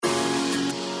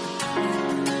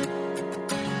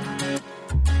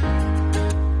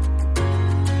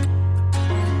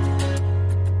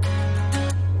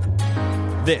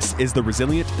This is the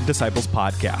Resilient Disciples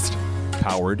Podcast,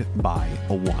 powered by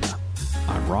Awana.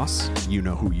 I'm Ross. You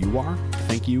know who you are.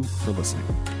 Thank you for listening.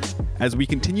 As we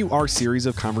continue our series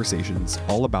of conversations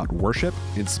all about worship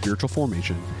and spiritual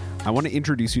formation, I want to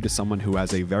introduce you to someone who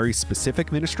has a very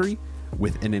specific ministry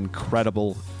with an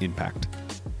incredible impact.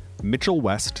 Mitchell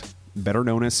West, better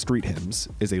known as Street Hymns,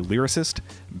 is a lyricist,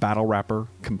 battle rapper,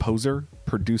 composer,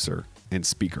 producer, and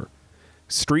speaker.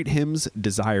 Street Hymns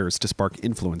desires to spark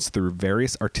influence through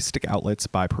various artistic outlets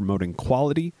by promoting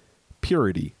quality,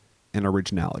 purity, and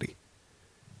originality.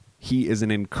 He is an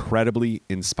incredibly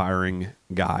inspiring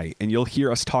guy, and you'll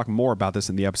hear us talk more about this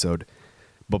in the episode.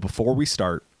 But before we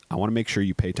start, I want to make sure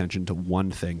you pay attention to one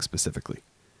thing specifically.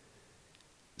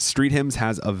 Street Hymns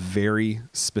has a very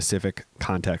specific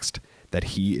context that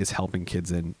he is helping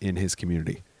kids in his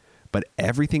community. But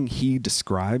everything he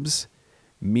describes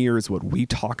mirrors what we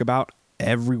talk about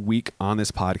every week on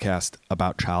this podcast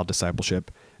about child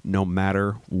discipleship, no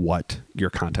matter what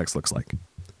your context looks like.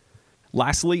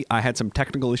 Lastly, I had some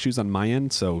technical issues on my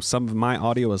end, so some of my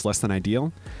audio is less than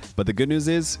ideal, but the good news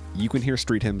is you can hear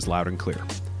Street Hymns loud and clear.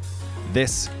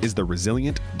 This is the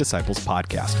Resilient Disciples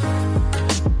Podcast.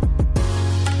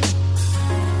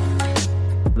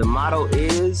 The motto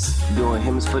is doing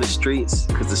hymns for the streets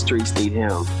because the streets need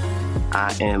him.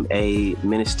 I am a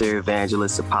minister,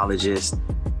 evangelist, apologist,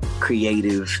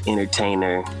 creative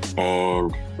entertainer,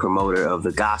 and promoter of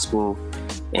the gospel.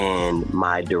 And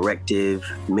my directive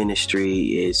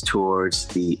ministry is towards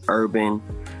the urban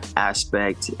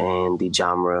aspect and the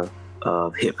genre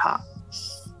of hip hop.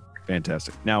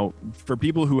 Fantastic. Now, for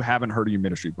people who haven't heard of your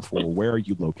ministry before, where are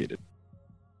you located?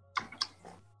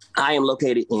 I am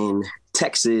located in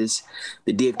Texas,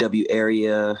 the DFW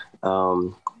area.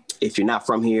 If you're not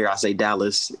from here, I say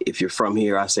Dallas. If you're from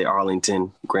here, I say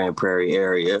Arlington, Grand Prairie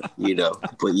area,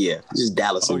 but yeah, just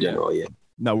Dallas in general. Yeah.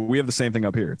 No, we have the same thing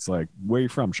up here. It's like, where are you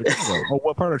from? Chicago. Oh,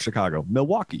 what part of Chicago?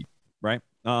 Milwaukee, right?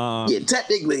 Yeah,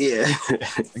 technically, yeah.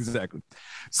 Exactly.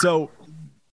 So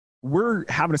we're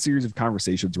having a series of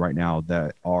conversations right now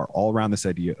that are all around this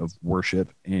idea of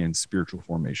worship and spiritual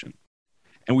formation.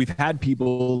 And we've had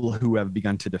people who have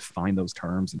begun to define those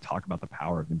terms and talk about the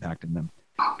power of impacting them.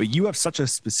 But you have such a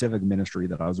specific ministry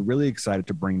that I was really excited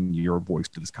to bring your voice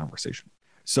to this conversation.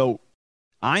 So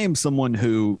I am someone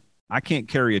who I can't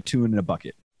carry a tune in a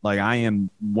bucket. Like, I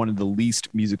am one of the least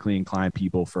musically inclined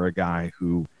people for a guy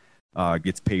who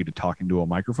gets paid to talk into a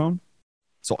microphone.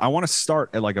 So I want to start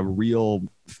at like a real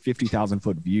 50,000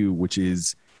 foot view, which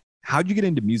is, how'd you get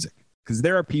into music? Because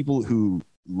there are people who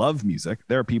love music.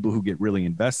 There are people who get really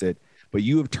invested, but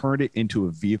you have turned it into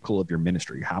a vehicle of your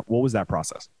ministry. What was that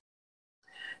process?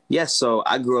 Yes. So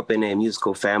I grew up in a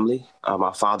musical family.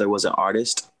 My father was an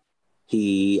artist.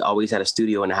 He always had a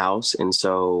studio in the house. And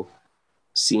so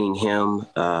seeing him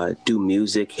do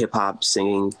music, hip hop,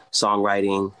 singing,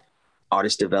 songwriting,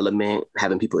 artist development,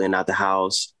 having people in and out the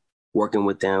house, working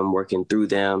with them, working through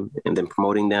them, and then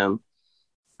promoting them,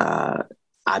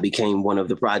 I became one of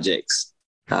the projects.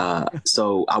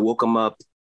 So I woke him up,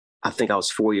 I think I was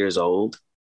 4 years old,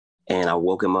 and I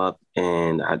woke him up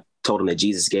and I told him that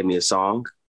Jesus gave me a song.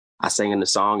 I sang in the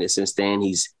song, and since then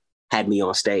he's had me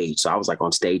on stage. So I was like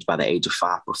on stage by the age of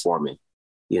 5 performing,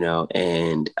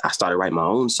 and I started writing my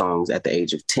own songs at the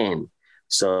age of 10.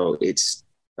 So it's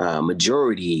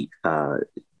majority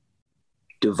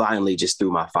divinely just through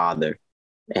my father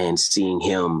and seeing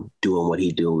him doing what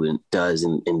he does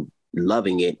and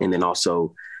loving it. And then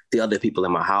also the other people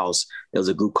in my house, there was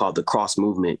a group called the Cross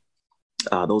Movement.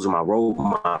 Those are my role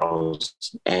models,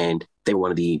 and they were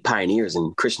one of the pioneers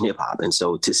in Christian hip hop. And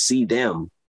so to see them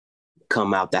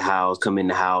come in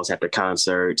the house after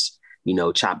concerts,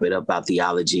 chop it up about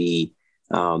theology,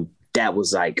 that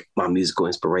was like my musical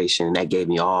inspiration. And that gave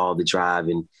me all the drive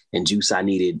and juice I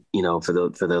needed, for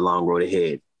the long road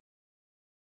ahead.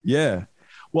 Yeah.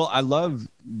 Well, I love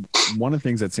one of the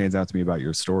things that stands out to me about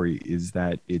your story is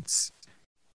that it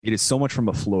is so much from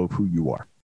a flow of who you are,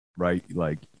 right?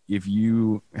 Like, if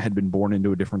you had been born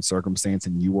into a different circumstance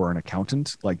and you were an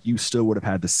accountant, like, you still would have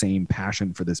had the same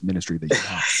passion for this ministry that you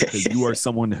have, because you are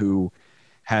someone who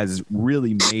has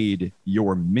really made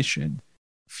your mission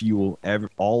fuel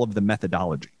all of the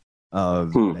methodology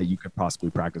that you could possibly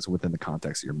practice within the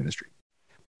context of your ministry.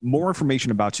 More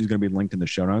information about you is going to be linked in the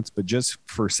show notes, but just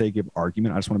for sake of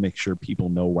argument, I just want to make sure people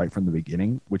know right from the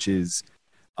beginning, which is,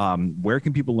 where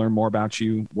can people learn more about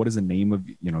you? What is the name of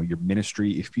your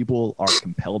ministry? If people are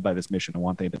compelled by this mission, I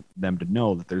want them to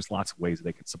know that there's lots of ways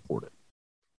they can support it.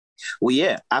 Well,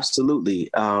 yeah,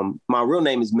 absolutely. My real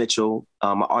name is Mitchell.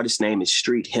 My artist name is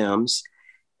Street Hymns.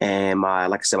 And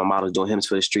like I said, my motto is doing hymns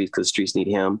for the streets because the streets need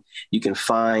him. You can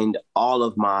find all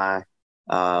of my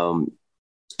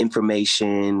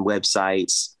information,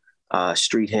 websites,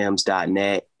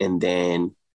 streethymns.net, and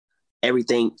then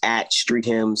everything at Street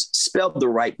Hymns, spelled the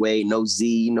right way, no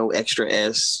Z, no extra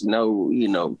S,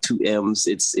 no, two M's.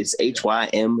 It's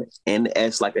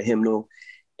HYMNS, like a hymnal.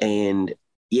 And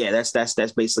yeah, that's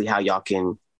basically how y'all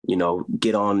can,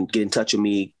 get in touch with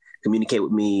me, communicate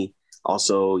with me.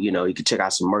 Also, you can check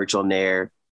out some merch on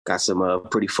there. Got some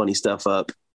pretty funny stuff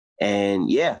up. And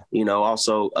yeah,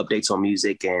 also updates on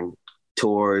music and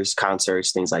tours,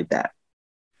 concerts, things like that.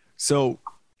 So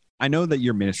I know that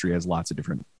your ministry has lots of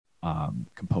different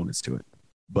components to it,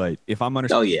 but if I'm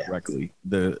understanding correctly,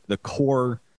 the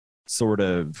core sort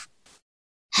of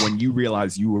when you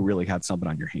realized you really had something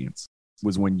on your hands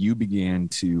was when you began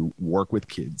to work with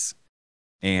kids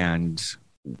and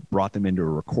brought them into a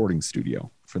recording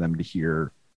studio for them to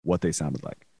hear what they sounded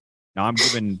like. Now I'm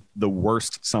giving the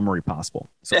worst summary possible,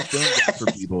 so fill in that for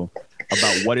people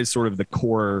about what is sort of the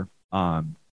core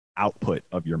output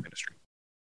of your ministry.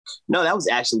 No, that was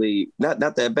actually not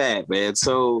that bad, man.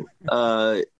 So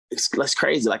it's less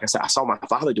crazy. Like I said, I saw my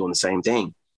father doing the same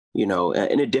thing, in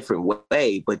a different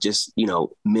way, but just,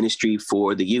 ministry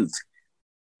for the youth.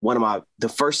 The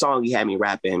first song he had me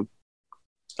rapping,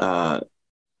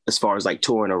 as far as like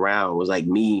touring around, was like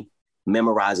me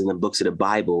memorizing the books of the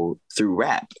Bible through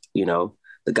rap,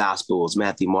 the Gospels,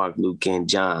 Matthew, Mark, Luke, and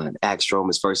John, Acts,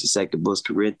 Romans, 1st and 2nd books,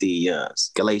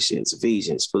 Corinthians, Galatians,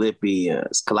 Ephesians,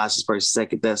 Philippians, Colossians, 1st and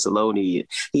 2nd Thessalonians.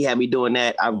 He had me doing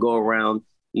that. I would go around,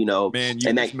 Man,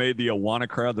 you just made the Awana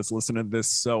crowd that's listening to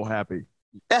this so happy.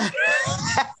 But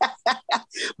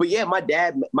yeah, my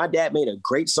dad made a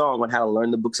great song on how to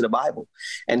learn the books of the Bible.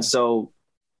 And so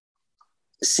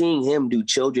seeing him do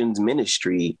children's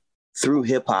ministry through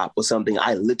hip hop was something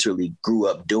I literally grew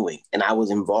up doing, and I was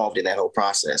involved in that whole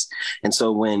process. And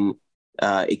so when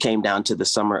it came down to the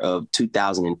summer of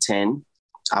 2010,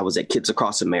 I was at Kids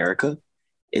Across America.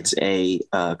 It's a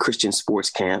Christian sports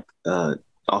camp,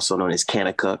 also known as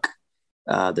Kanakuk,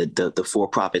 the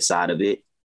for-profit side of it.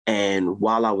 And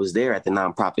while I was there at the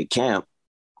nonprofit camp,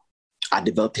 I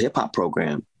developed a hip hop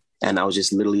program, and I was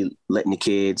just literally letting the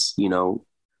kids,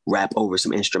 rap over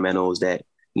some instrumentals that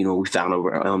we found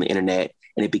over on the internet,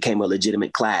 and it became a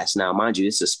legitimate class. Now, mind you,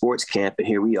 it's a sports camp, and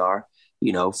here we are,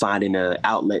 finding an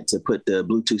outlet to put the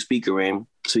Bluetooth speaker in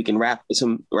so we can rap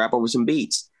over some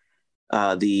beats.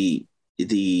 The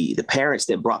parents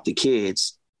that brought the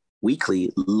kids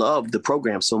weekly loved the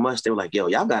program so much, they were like, yo,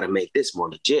 y'all got to make this more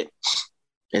legit.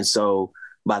 And so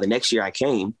by the next year I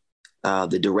came,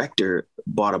 the director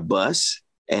bought a bus,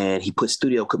 and he put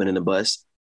studio equipment in the bus.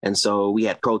 And so we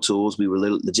had Pro Tools. We were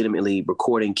legitimately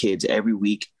recording kids every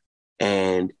week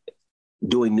and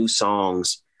doing new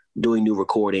songs, doing new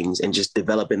recordings, and just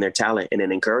developing their talent and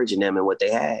then encouraging them in what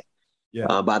they had.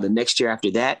 Yeah. By the next year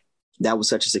after that, that was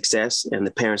such a success, and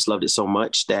the parents loved it so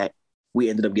much that we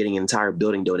ended up getting an entire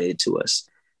building donated to us.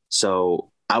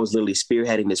 So I was literally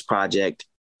spearheading this project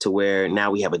to where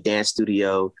now we have a dance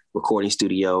studio, recording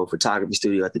studio, photography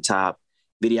studio at the top,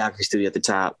 videography studio at the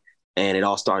top. And it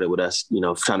all started with us,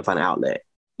 trying to find an outlet,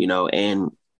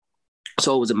 and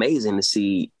so it was amazing to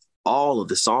see all of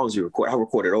the songs we record. I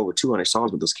recorded over 200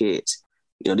 songs with those kids.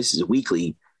 This is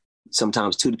weekly,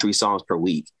 sometimes 2 to 3 songs per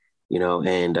week,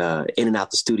 and in and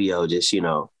out the studio, just,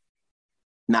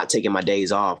 not taking my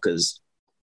days off because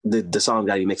the songs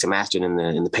got to be mixed and mastered,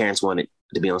 and the parents wanted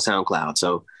to be on SoundCloud.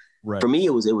 So for me,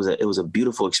 it was a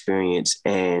beautiful experience.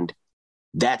 And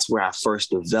that's where I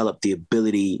first developed the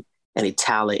ability and a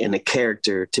talent and a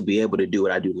character to be able to do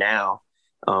what I do now,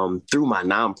 through my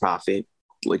nonprofit,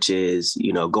 which is,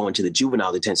 going to the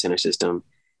juvenile detention center system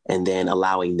and then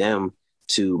allowing them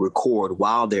to record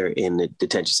while they're in the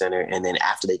detention center. And then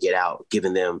after they get out,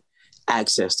 giving them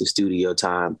access to studio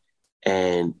time.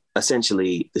 And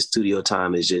essentially the studio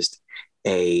time is just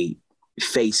a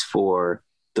face for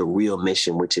the real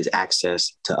mission, which is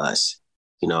access to us,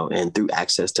 and through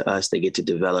access to us, they get to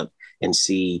develop and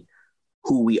see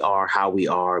who we are, how we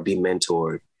are, be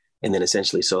mentored, and then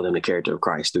essentially show them the character of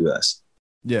Christ through us.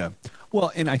 Yeah.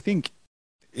 Well, and I think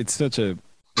it's such an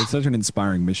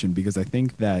inspiring mission, because I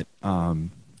think that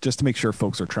just to make sure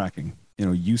folks are tracking,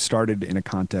 you started in a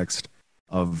context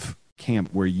of camp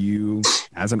where you,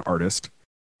 as an artist,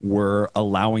 were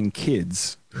allowing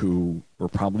kids who were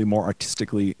probably more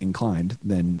artistically inclined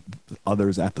than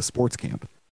others at the sports camp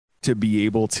to be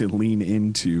able to lean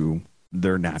into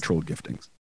their natural giftings.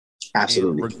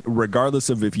 Absolutely. Regardless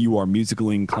of if you are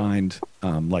musically inclined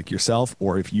like yourself,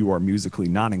 or if you are musically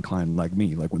not inclined like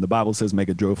me. Like when the Bible says make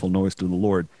a joyful noise to the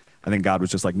Lord, I think God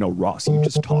was just like, no, Ross, you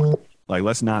just talk. Like,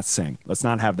 let's not sing. Let's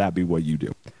not have that be what you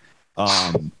do.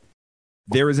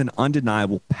 There is an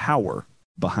undeniable power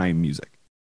behind music.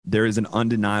 There is an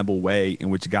undeniable way in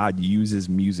which God uses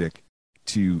music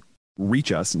to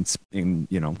reach us and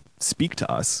speak to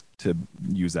us, to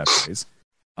use that phrase,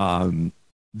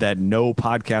 that no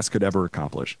podcast could ever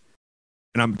accomplish.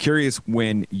 And I'm curious,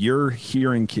 when you're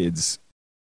hearing kids,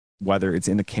 whether it's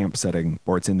in the camp setting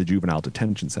or it's in the juvenile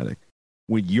detention setting,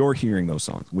 when you're hearing those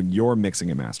songs, when you're mixing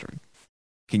and mastering,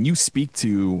 can you speak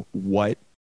to what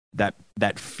that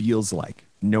feels like,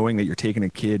 knowing that you're taking a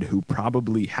kid who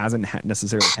probably hasn't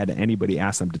necessarily had anybody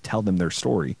ask them to tell them their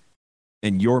story,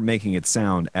 and you're making it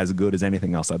sound as good as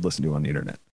anything else I'd listen to on the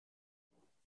internet?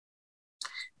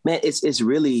 Man, it's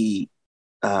really,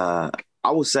 I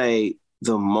would say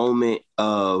the moment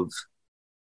of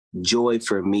joy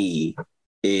for me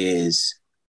is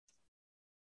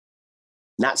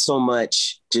not so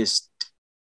much just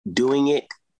doing it,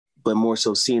 but more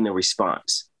so seeing the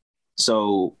response.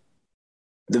 So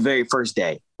the very first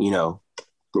day, we're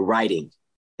writing,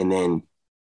 and then,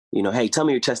 hey, tell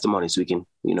me your testimony so we can,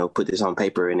 put this on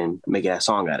paper and then make a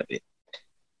song out of it.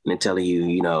 And then telling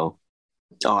you, oh,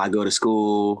 I go to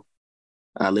school,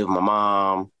 I live with my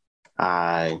mom,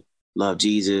 I love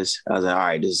Jesus. I was like, all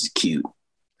right, this is cute.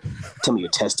 Tell me your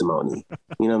testimony.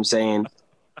 You know what I'm saying?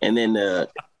 And then,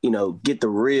 get the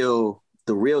real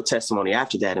testimony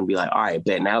after that and be like, all right,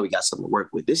 bet now we got something to work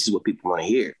with. This is what people want to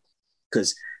hear.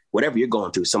 Because whatever you're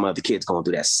going through, some other kids going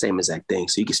through that same exact thing.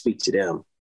 So you can speak to them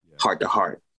heart to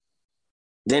heart.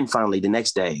 Then finally, the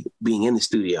next day, being in the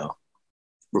studio,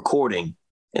 recording,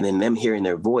 and then them hearing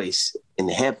their voice in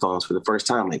the headphones for the first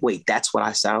time, like, wait, that's what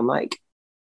I sound like?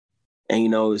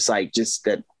 And, it's like, just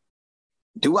that,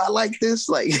 do I like this?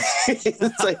 Like,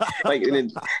 it's like, and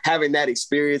then having that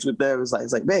experience with them, it's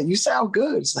like, man, you sound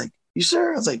good. It's like, you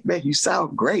sure? I was like, man, you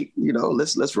sound great.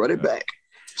 Let's run it back.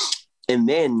 And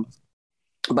then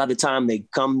by the time they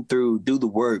come through, do the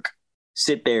work,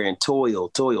 sit there and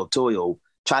toil,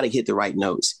 try to hit the right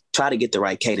notes, try to get the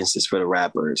right cadences for the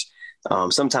rappers.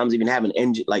 Sometimes even having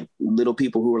little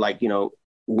people who are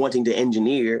wanting to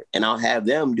engineer, and I'll have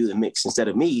them do the mix instead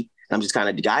of me. I'm just kind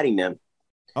of guiding them.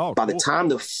 Oh, by the time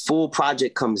the full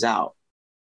project comes out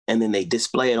and then they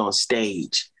display it on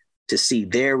stage, to see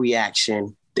their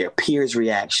reaction, their peers'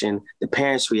 reaction, the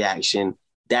parents' reaction,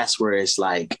 that's where it's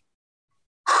like,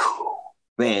 whew,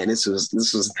 man, this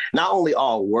was not only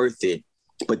all worth it,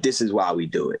 but this is why we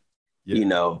do it.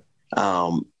 Yeah.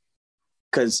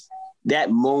 Because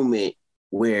that moment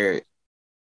where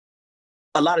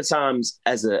a lot of times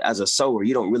as a sower,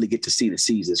 you don't really get to see the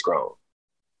seeds that's grown,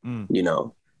 and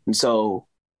so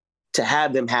to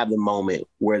have them have the moment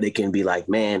where they can be like,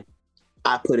 man,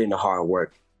 I put in the hard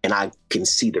work and I can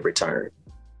see the return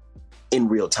in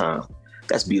real time.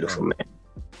 That's beautiful, man.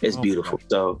 It's beautiful.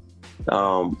 So,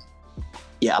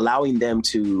 allowing them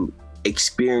to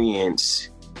experience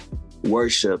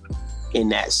worship in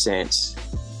that sense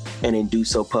and then do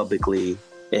so publicly,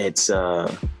 it's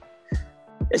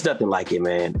nothing like it,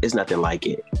 man. It's nothing like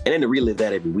it. And then to relive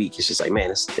that every week, it's just like,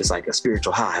 man, it's like a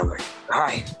spiritual high. I'm like, all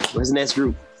right, where's the next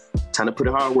group? Time to put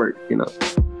in hard work,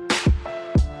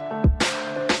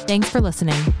 Thanks for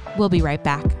listening. We'll be right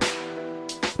back.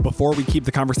 Before we keep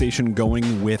the conversation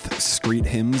going with street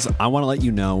hymns, I want to let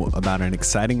you know about an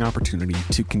exciting opportunity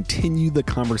to continue the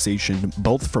conversation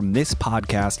both from this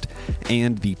podcast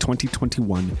and the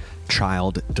 2021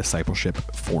 Child Discipleship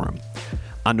Forum.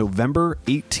 On November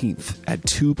 18th at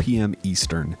 2 p.m.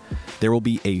 Eastern, there will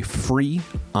be a free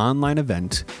online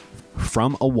event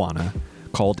from Awana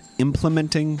called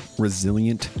Implementing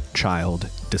Resilient Child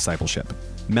Discipleship.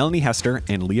 Melanie Hester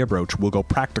and Leah Broach will go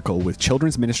practical with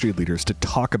children's ministry leaders to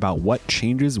talk about what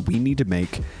changes we need to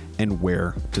make and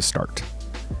where to start.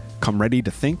 Come ready to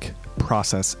think,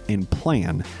 process, and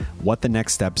plan what the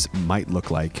next steps might look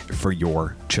like for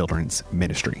your children's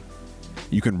ministry.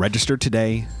 You can register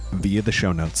today via the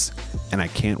show notes, and I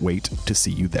can't wait to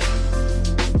see you there.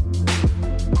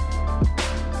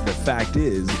 The fact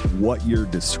is, what you're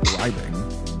describing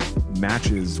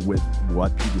matches with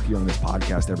what people hear on this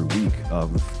podcast every week of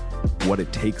what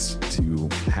it takes to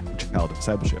have child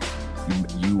discipleship.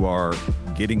 You are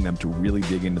getting them to really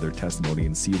dig into their testimony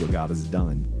and see what God has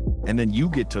done. And then you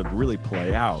get to really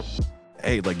play out,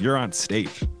 hey, like you're on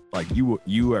stage, like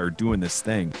you are doing this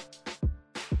thing.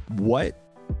 What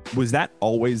was that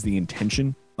always the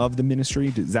intention of the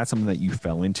ministry? Is that something that you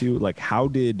fell into? Like, how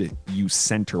did you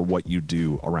center what you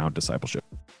do around discipleship?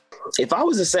 If I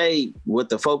was to say what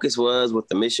the focus was, what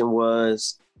the mission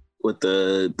was, what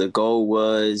the goal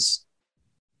was,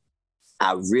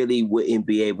 I really wouldn't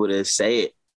be able to say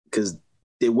it because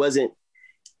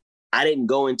I didn't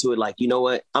go into it like, you know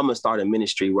what, I'm going to start a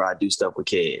ministry where I do stuff with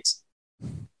kids.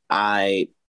 I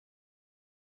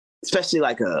especially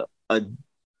like a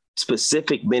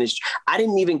specific ministry. I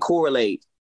didn't even correlate,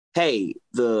 hey,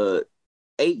 the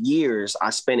 8 years I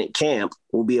spent at camp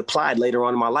will be applied later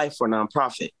on in my life for a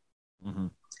nonprofit. Mm-hmm.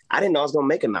 I didn't know I was going to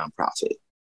make a nonprofit.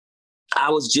 I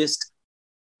was just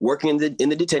working in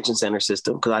the detention center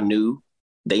system because I knew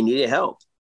they needed help.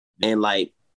 And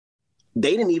like,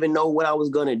 they didn't even know what I was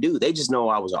going to do. They just know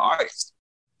I was an artist.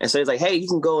 And so it's like, hey, you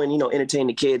can go and, entertain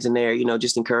the kids in there,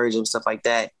 just encourage them, stuff like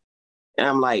that. And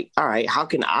I'm like, all right, how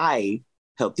can I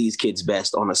help these kids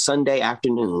best on a Sunday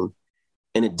afternoon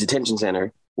in a detention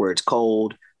center where it's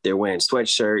cold, they're wearing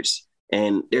sweatshirts,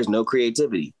 and there's no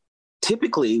creativity?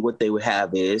 Typically, what they would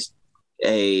have is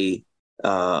a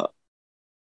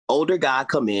older guy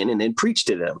come in and then preach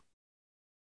to them.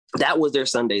 That was their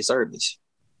Sunday service.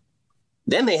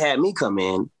 Then they had me come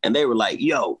in and they were like,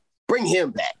 yo, bring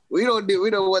him back. We don't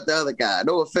want the other guy.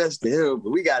 No offense to him, but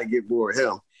we got to get more of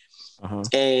him. Uh-huh.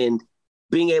 And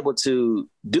being able to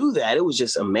do that, it was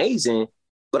just amazing.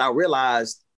 But I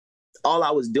realized all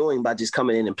I was doing by just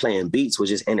coming in and playing beats was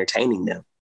just entertaining them.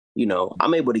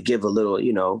 I'm able to give a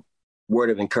little, word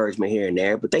of encouragement here and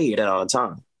there, but they hear that all the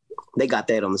time. They got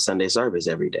that on the Sunday service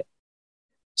every day.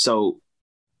 So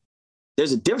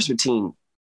there's a difference between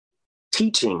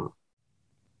teaching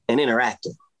and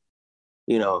interacting,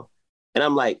 and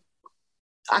I'm like,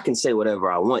 I can say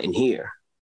whatever I want in here,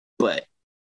 but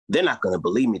they're not going to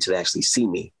believe me till they actually see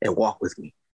me and walk with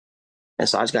me. And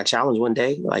so I just got challenged one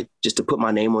day, like just to put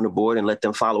my name on the board and let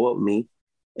them follow up with me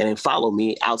and then follow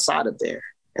me outside of there.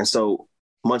 And so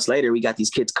months later, we got these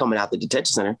kids coming out the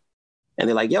detention center and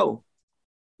they're like, yo,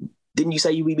 didn't you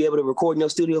say you would be able to record in your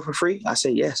studio for free? I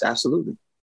said, yes, absolutely.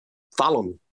 Follow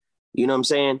me. You know what I'm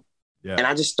saying? Yeah. And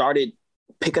I just started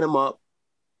picking them up,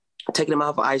 taking them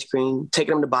out for ice cream,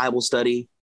 taking them to Bible study,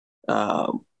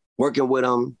 working with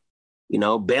them,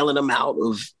 bailing them out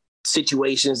of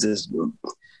situations that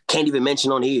can't even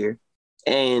mention on here.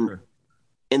 And sure.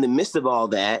 In the midst of all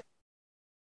that,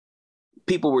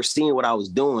 people were seeing what I was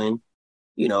doing,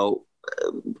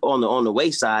 on the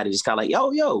wayside, and just kind of like,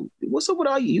 yo, what's up with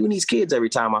all you and these kids every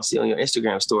time I see on your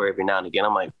Instagram story every now and again?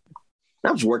 I'm like,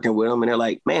 I'm just working with them. And they're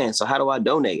like, man, so how do I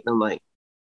donate? And I'm like,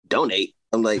 donate?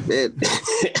 I'm like, man,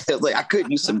 I was like, I could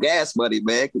use some gas money,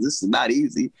 man, because this is not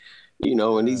easy,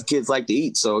 and these kids like to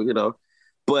eat. So,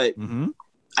 but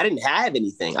I didn't have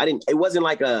anything. It wasn't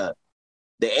like the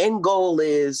end goal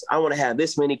is I want to have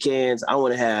this many cans. I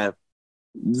want to have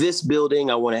this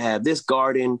building. I want to have this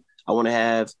garden. I want to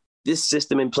have this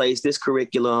system in place, this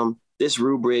curriculum, this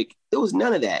rubric. It was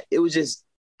none of that. It was just,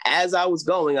 as I was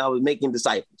going, I was making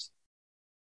disciples,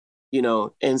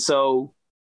 and so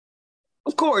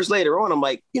of course, later on, I'm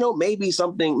like, maybe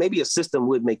a system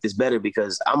would make this better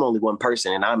because I'm only one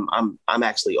person and I'm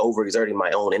actually overexerting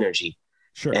my own energy.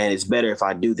 Sure. And it's better if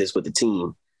I do this with the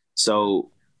team.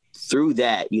 So through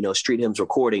that, Street Hymns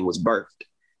Recording was birthed.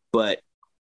 But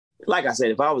like I said,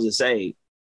 if I was to say,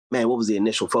 man, what was the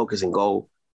initial focus and goal?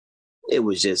 It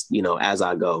was just, as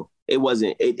I go.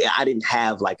 I didn't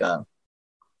have like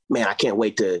man, I can't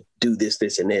wait to do this,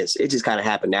 this, and this. It just kind of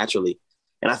happened naturally.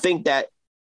 And I think that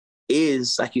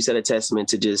is, like you said, a testament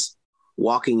to just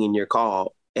walking in your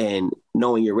call and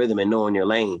knowing your rhythm and knowing your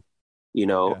lane,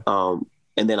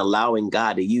 and then allowing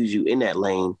God to use you in that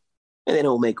lane, and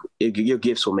then your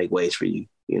gifts will make ways for you,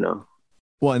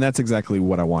 Well, and that's exactly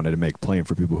what I wanted to make plain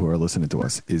for people who are listening to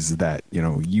us is that,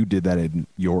 you did that in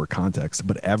your context,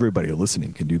 but everybody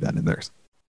listening can do that in theirs.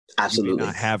 Absolutely. You may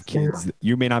not have kids.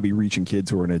 You may not be reaching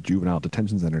kids who are in a juvenile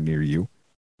detention center near you.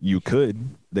 You could.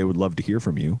 They would love to hear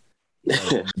from you.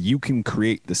 You can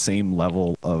create the same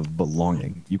level of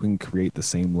belonging. You can create the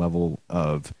same level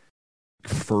of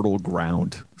fertile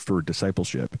ground for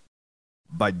discipleship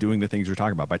by doing the things you're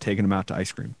talking about, by taking them out to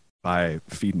ice cream, by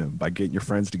feeding them, by getting your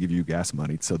friends to give you gas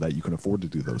money so that you can afford to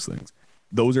do those things.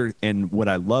 And what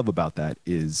I love about that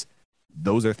is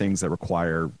those are things that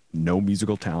require no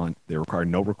musical talent. They require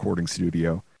no recording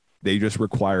studio. They just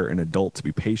require an adult to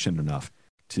be patient enough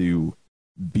to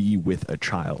be with a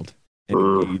child and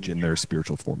engage in their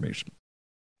spiritual formation.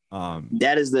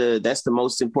 That's the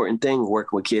most important thing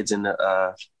working with kids in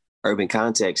the urban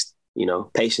context,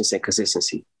 patience and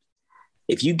consistency.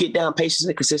 If you get down patience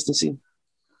and consistency,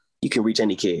 you can reach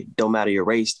any kid. Don't matter your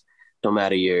race, don't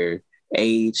matter your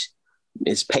age.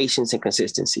 It's patience and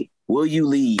consistency. Will you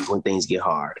leave when things get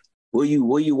hard? Will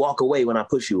you walk away when I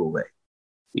push you away?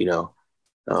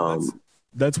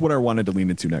 That's what I wanted to lean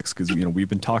into next, because we've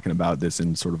been talking about this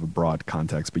in sort of a broad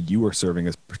context, but you are serving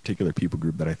a particular people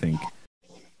group that I think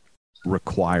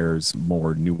requires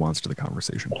more nuance to the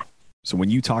conversation. So when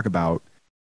you talk about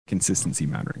consistency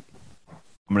mattering,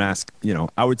 I'm going to ask,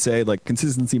 I would say like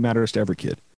consistency matters to every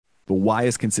kid. But why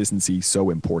is consistency so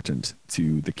important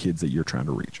to the kids that you're trying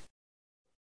to reach?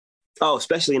 Oh,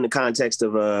 especially in the context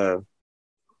of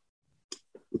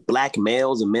Black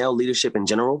males and male leadership in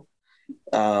general.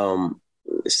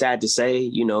 Sad to say,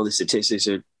 you know, the statistics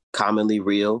are commonly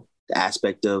real. The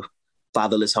aspect of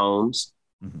fatherless homes,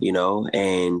 you know,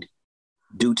 and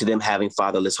due to them having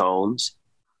fatherless homes,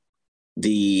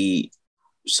 the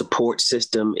support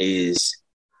system is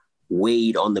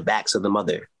weighed on the backs of the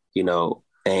mother, you know,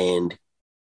 and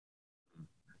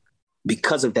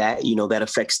because of that, you know, that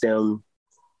affects them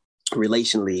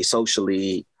relationally,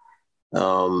 socially,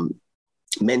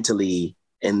 mentally,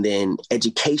 and then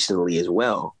educationally as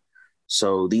well.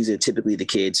 So these are typically the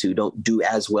kids who don't do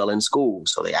as well in school,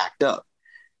 so they act up,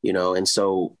 you know, and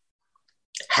so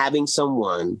having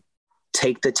someone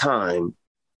take the time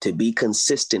to be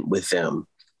consistent with them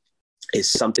is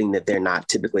something that they're not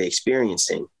typically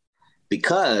experiencing,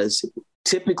 because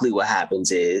typically what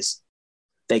happens is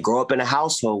they grow up in a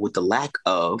household with the lack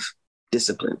of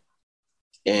discipline.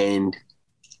 And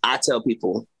I tell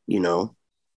people, you know,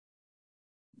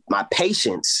 my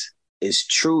patience is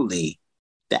truly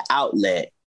the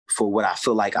outlet for what I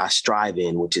feel like I strive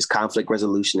in, which is conflict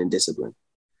resolution and discipline,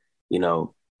 you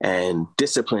know, and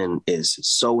discipline is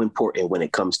so important when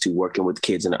it comes to working with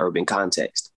kids in an urban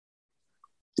context.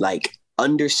 Like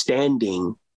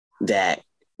understanding that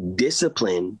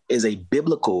discipline is a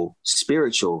biblical,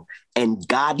 spiritual, and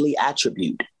godly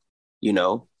attribute. You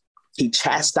know, he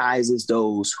chastises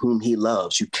those whom he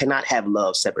loves. You cannot have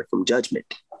love separate from judgment.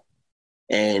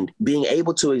 And being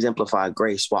able to exemplify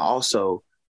grace while also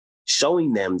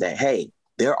showing them that, hey,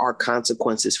 there are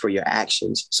consequences for your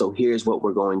actions. So here's what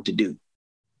we're going to do.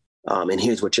 And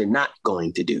here's what you're not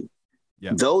going to do.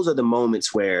 Yeah. Those are the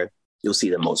moments where you'll see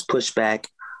the most pushback.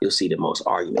 You'll see the most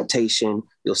argumentation.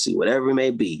 You'll see whatever it may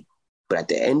be. But at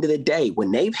the end of the day,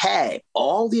 when they've had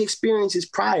all the experiences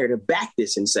prior to back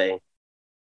this and say,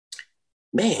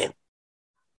 man,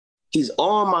 he's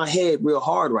on my head real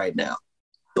hard right now,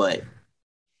 but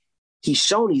he's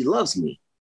shown he loves me.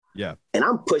 Yeah. And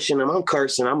I'm pushing him, I'm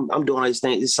cursing, I'm doing all these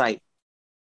things. It's like,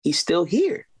 he's still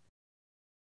here.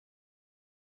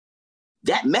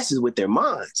 That messes with their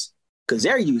minds because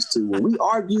they're used to when we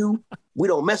argue, we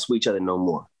don't mess with each other no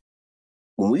more.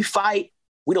 When we fight,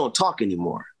 we don't talk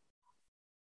anymore.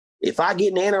 If I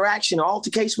get in an interaction or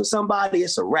altercation with somebody,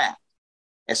 it's a wrap.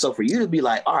 And so for you to be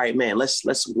like, all right, man, let's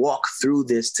walk through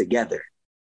this together.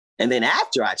 And then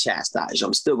after I chastise you,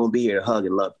 I'm still going to be here to hug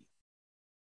and love you.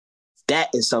 That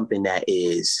is something that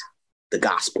is the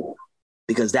gospel,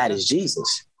 because that is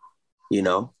Jesus, you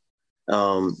know?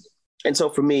 And so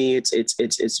for me,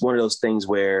 it's one of those things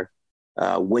where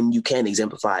when you can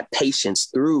exemplify patience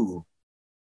through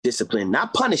discipline,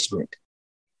 not punishment.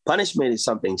 Punishment is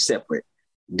something separate.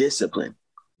 Discipline.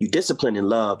 You discipline in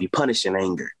love, you punish in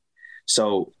anger.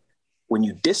 So when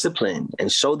you discipline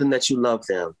and show them that you love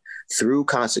them through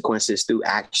consequences, through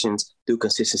actions, through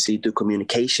consistency, through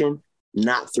communication,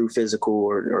 not through physical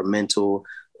or mental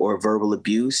or verbal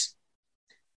abuse,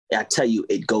 I tell you,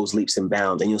 it goes leaps and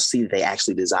bounds, and you'll see that they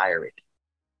actually desire it.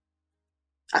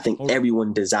 I think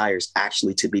everyone desires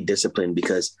actually to be disciplined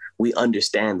because we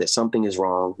understand that something is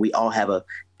wrong. We all have a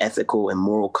ethical and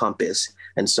moral compass.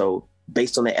 And so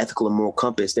based on that ethical and moral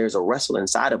compass, there's a wrestle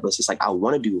inside of us. It's like, I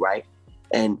want to do right.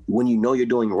 And when you know you're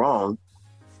doing wrong,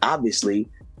 obviously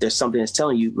there's something that's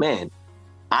telling you, man,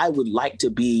 I would like to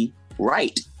be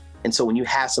right. And so when you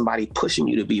have somebody pushing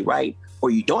you to be right, or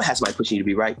you don't have somebody pushing you to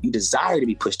be right, you desire to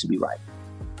be pushed to be right.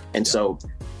 And so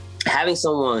having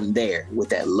someone there with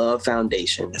that love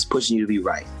foundation that's pushing you to be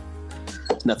right,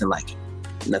 nothing like it.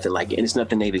 Nothing like it. And it's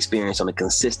nothing they've experienced on a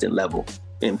consistent level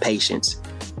in patience,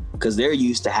 because they're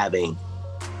used to having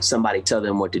somebody tell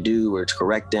them what to do or to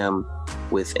correct them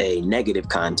with a negative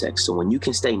context. So when you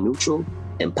can stay neutral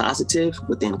and positive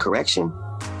within correction,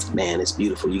 man, it's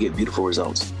beautiful. You get beautiful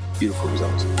results. Beautiful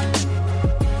results.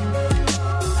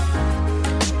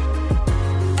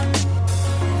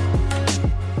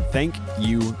 Thank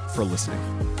you for listening,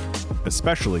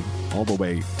 especially all the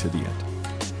way to the end.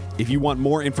 If you want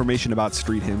more information about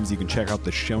Street Hymns, you can check out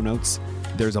the show notes.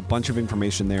 There's a bunch of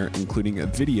information there, including a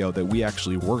video that we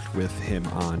actually worked with him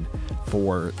on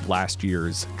for last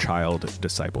year's Child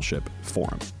Discipleship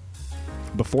Forum.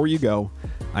 Before you go,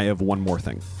 I have one more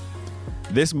thing.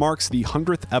 This marks the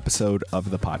 100th episode of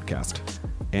the podcast,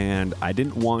 and I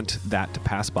didn't want that to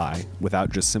pass by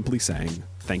without just simply saying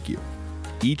thank you.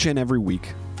 Each and every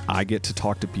week, I get to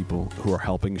talk to people who are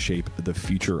helping shape the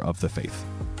future of the faith.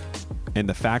 And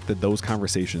the fact that those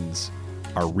conversations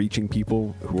are reaching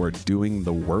people who are doing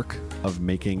the work of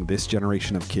making this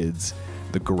generation of kids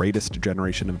the greatest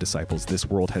generation of disciples this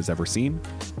world has ever seen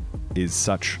is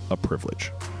such a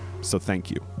privilege. So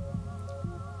thank you.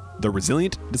 The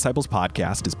Resilient Disciples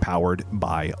podcast is powered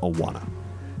by Awana.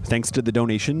 Thanks to the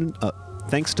donations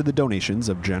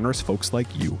of generous folks like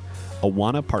you,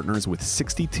 Awana partners with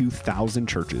 62,000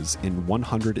 churches in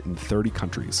 130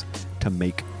 countries to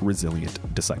make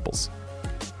resilient disciples.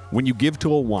 When you give to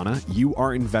Awana, you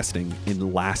are investing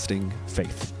in lasting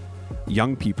faith.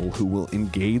 Young people who will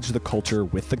engage the culture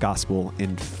with the gospel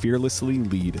and fearlessly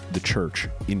lead the church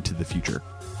into the future.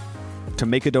 To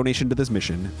make a donation to this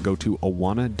mission, go to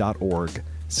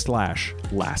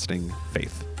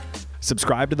awana.org/lastingfaith.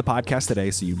 Subscribe to the podcast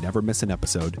today so you never miss an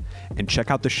episode, and check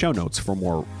out the show notes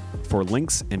for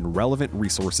links and relevant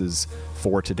resources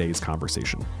for today's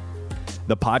conversation.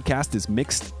 The podcast is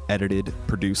mixed, edited,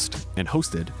 produced, and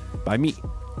hosted by me,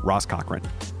 Ross Cochran.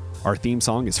 Our theme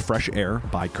song is Fresh Air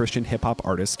by Christian hip-hop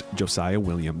artist Josiah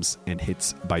Williams and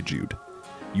hits by Jude.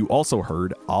 You also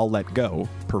heard I'll Let Go,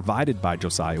 provided by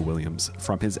Josiah Williams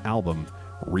from his album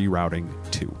Rerouting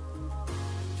 2.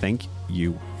 Thank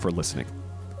you for listening.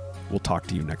 We'll talk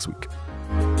to you next week.